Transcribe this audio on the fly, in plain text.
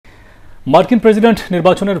মার্কিন প্রেসিডেন্ট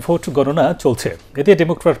নির্বাচনের ভোট গণনা চলছে। এতে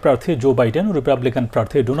ডেমোক্র্যাট প্রার্থী জো বাইডেন ও রিপাবলিকান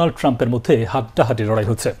প্রার্থী ডোনাল্ড ট্রাম্পের মধ্যে হাড্ডাহাড্ডি লড়াই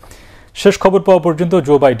হচ্ছে। শেষ খবর পাওয়া পর্যন্ত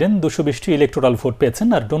জো বাইডেন 220টি ইলেকটোরাল ভোট পেয়েছেন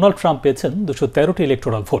আর ডোনাল্ড ট্রাম্প পেয়েছেন 213টি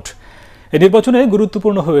ইলেকটোরাল ভোট। এই নির্বাচনে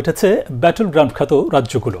গুরুত্বপূর্ণ হয়ে উঠেছে ব্যাটল গ্রাউন্ড খ্যাত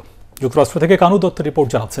রাজ্যগুলো। যুক্তরাষ্ট্র থেকে কানু দত্ত রিপোর্ট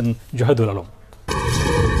জানাচ্ছেন জহেদুল আলম।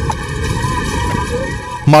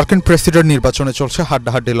 মার্কিন প্রেসিডেন্ট নির্বাচনে চলছে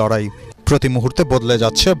হাড্ডাহাড্ডি লড়াই। প্রতি মুহূর্তে বদলে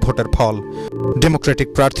যাচ্ছে ভোটের ফল। ডেমোক্রেটিক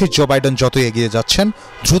প্রার্থী জো বাইডেন যত এগিয়ে যাচ্ছেন,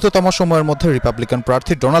 দ্রুততম সময়ের মধ্যে রিপাবলিকান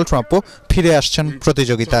প্রার্থী ডোনাল্ড ট্রাম্পও ফিরে আসছেন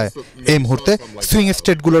প্রতিযোগিতায়। এই মুহূর্তে সুইং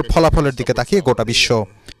স্টেটগুলোর ফলাফলের দিকে তাকিয়ে গোটা বিশ্ব।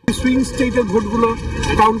 সুইং স্টেটের ভোটগুলো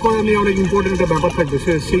কাউন্ট করা নিয়ে অনেক ইম্পর্টেন্ট একটা ব্যাপার থাকবে,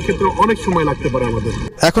 সেই ক্ষেত্রে অনেক সময় লাগতে পারে আমাদের।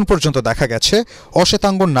 এখন পর্যন্ত দেখা গেছে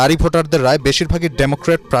অশ্বেতাঙ্গ নারী ভোটারদের রায় বেশিরভাগই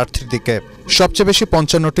ডেমোক্র্যাট প্রার্থীর দিকে। সবচেয়ে বেশি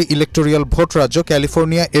 55টি ইলেকটোরিয়াল ভোট রাজ্য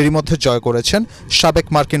ক্যালিফোর্নিয়া এরই মধ্যে জয় করেছেন সাবেক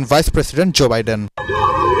মার্কিন ভাইস প্রেসিডেন্ট জো বাইডেন।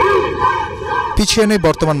 পিছিয়ে নেই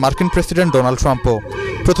বর্তমান মার্কিন প্রেসিডেন্ট ডোনাল্ড ট্রাম্পও।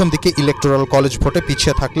 প্রথম দিকে ইলেকটোরাল কলেজ ভোটে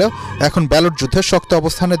পিছিয়ে থাকলেও এখন ব্যালট যুদ্ধে শক্ত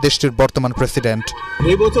অবস্থানে দেশটির বর্তমান প্রেসিডেন্ট।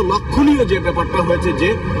 এই বছর লক্ষণীয় যে ব্যাপারটা হয়েছে যে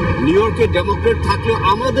নিউ ইয়র্কে ডেমোক্রেট থাকলেও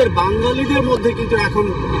আমাদের বাঙালিদের মধ্যে কিন্তু এখন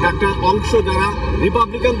একটা অংশ যারা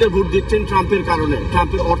রিপাবলিকানদের ভোট দিচ্ছেন ট্রাম্পের কারণে।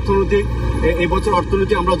 ট্রাম্পের অর্থনীতি, এই বছর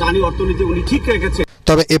অর্থনীতি আমরা জানি অর্থনীতি উনি ঠিক রেখেছে।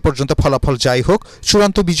 তবে এ পর্যন্ত ফলাফল যাই হোক,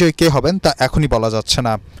 চূড়ান্ত বিজয়ী কে হবেন তা এখনই বলা যাচ্ছে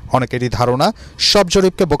না। অনেকেরই ধারণা সব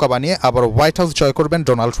জরিপকে বোকা বানিয়ে আবার হোয়াইট হাউস জয় করবেন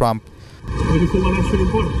Donald Trump.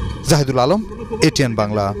 Zahidul Alam, ATN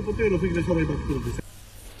Bangla.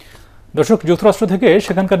 দর্শক, যুক্তরাষ্ট্র থেকে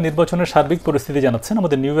সেখানকার নির্বাচনের সার্বিক পরিস্থিতি জানাচ্ছেন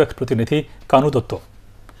আমাদের নিউ ইয়র্ক প্রতিনিধি কানু দত্ত।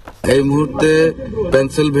 এই মুহূর্তে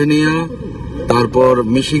পেনসিলভেনিয়া, তারপর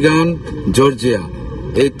মিশিগান, জর্জিয়া,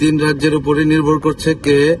 এই 3 রাজ্যের উপরে নির্ভর করছে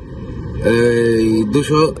কে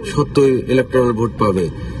 270 ইলেকটোরাল ভোট পাবে।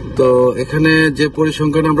 তো এখানে যে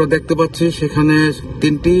পরিসংখ্যান আমরা দেখতে পাচ্ছি সেখানে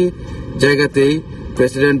 3টি জায়গাতেই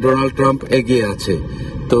প্রেসিডেন্ট ডোনাল্ড ট্রাম্প এগিয়ে আছে।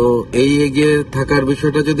 তো এই এগিয়ে থাকার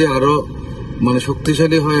বিষয়টা যদি আরো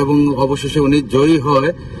শক্তিশালী হয় এবং অবশেষে উনি জয়ী হয়,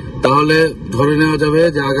 তাহলে ধরে নেওয়া যাবে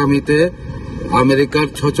যে আগামীতে আমেরিকার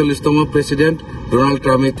 46তম প্রেসিডেন্ট ডোনাল্ড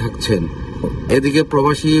ট্রাম্পই থাকছেন। এদিকে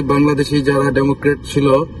প্রবাসী বাংলাদেশি যারা ডেমোক্রেট ছিল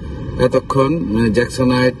এতক্ষণ,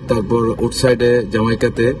 জ্যাকসনাইট, তারপর উডসাইডে,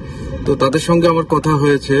 জামাইকাতে, তো তাদের সঙ্গে আমার কথা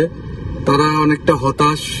হয়েছে, তারা অনেকটা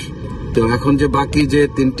হতাশ। তো এখন যে বাকি যে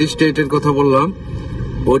 3টি স্টেটের কথা বললাম,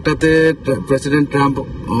 ওটাতে প্রেসিডেন্ট ট্রাম্প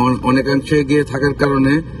অনেকাংশে এগিয়ে থাকার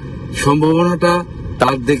কারণে সম্ভাবনাটা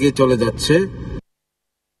তার দিকে চলে যাচ্ছে।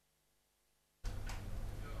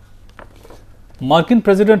 মার্কিন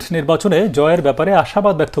প্রেসিডেন্ট নির্বাচনে জয়ের ব্যাপারে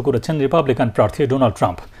আশাবাদ ব্যক্ত করেছেন রিপাবলিকান প্রার্থী ডোনাল্ড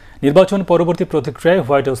ট্রাম্প। নির্বাচন পরবর্তী প্রতিক্রিয়ায়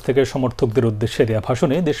হোয়াইট হাউস থেকে সমর্থকদের উদ্দেশ্যে দেওয়া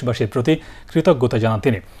ভাষণে দেশবাসীর প্রতি কৃতজ্ঞতা জানান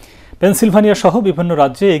তিনি। পেনসিলভানিয়া সহ বিভিন্ন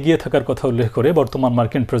রাজ্যে এগিয়ে থাকার কথা উল্লেখ করে বর্তমান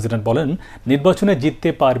মার্কিন প্রেসিডেন্ট বলেন, নির্বাচনে জিততে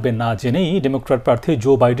পারবে না জেনেই ডেমোক্র্যাট প্রার্থী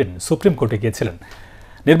জো বাইডেন সুপ্রিম কোর্টে গিয়েছিলেন।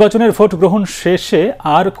 নির্বাচনের ভোট গ্রহণ শেষে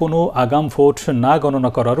আর কোনো আগাম ভোট না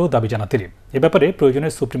গণনা করারও দাবি জানান তিনি। এ ব্যাপারে প্রয়োজনে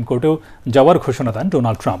সুপ্রিম কোর্টেও যাওয়ার ঘোষণা দেন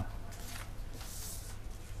Donald Trump.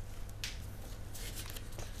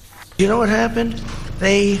 You know what happened?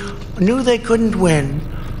 They knew they couldn't win,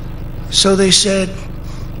 so they said,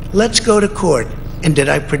 let's go to court. And did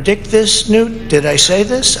I predict this, Newt? Did I say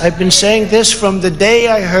this? I've been saying this from the day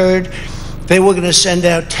I heard they were going to send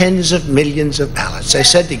out tens of millions of ballots. I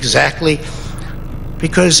said exactly,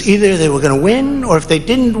 because either they were going to win, or if they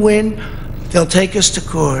didn't win, they'll take us to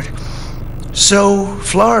court. So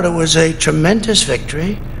Florida was a tremendous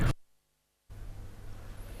victory.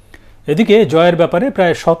 এদিকে জয়ের ব্যাপারে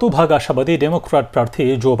প্রায় 100% আশাবাদী Democrat প্রার্থী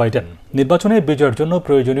Joe Biden. নির্বাচনে বিজয়ের জন্য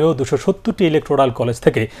প্রয়োজনীয় 270টি ইলেকটোরাল কলেজ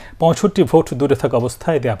থেকে 65 ভোট দূরে থাকা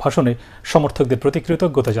অবস্থায় দেয়া ভাষণে সমর্থকদের প্রতি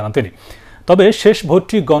কৃতজ্ঞতা জানান তিনি। তবে শেষ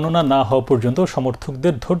ভোটটি গণনা না হওয়া পর্যন্ত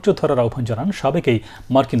সমর্থকদের ধৈর্য ধরার আহ্বান জানান সাবেক এই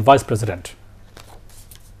মার্কিন vice president.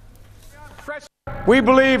 We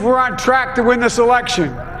believe we're on track to win this election.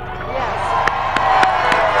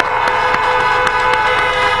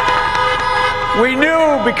 We knew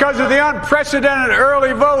because of the unprecedented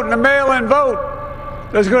early vote and the mail-in vote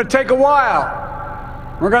that it's going to take a while.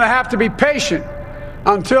 We're going to have to be patient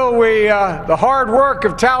until the hard work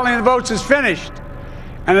of tallying the votes is finished.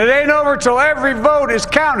 And it ain't over till every vote is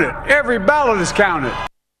counted, every ballot is counted.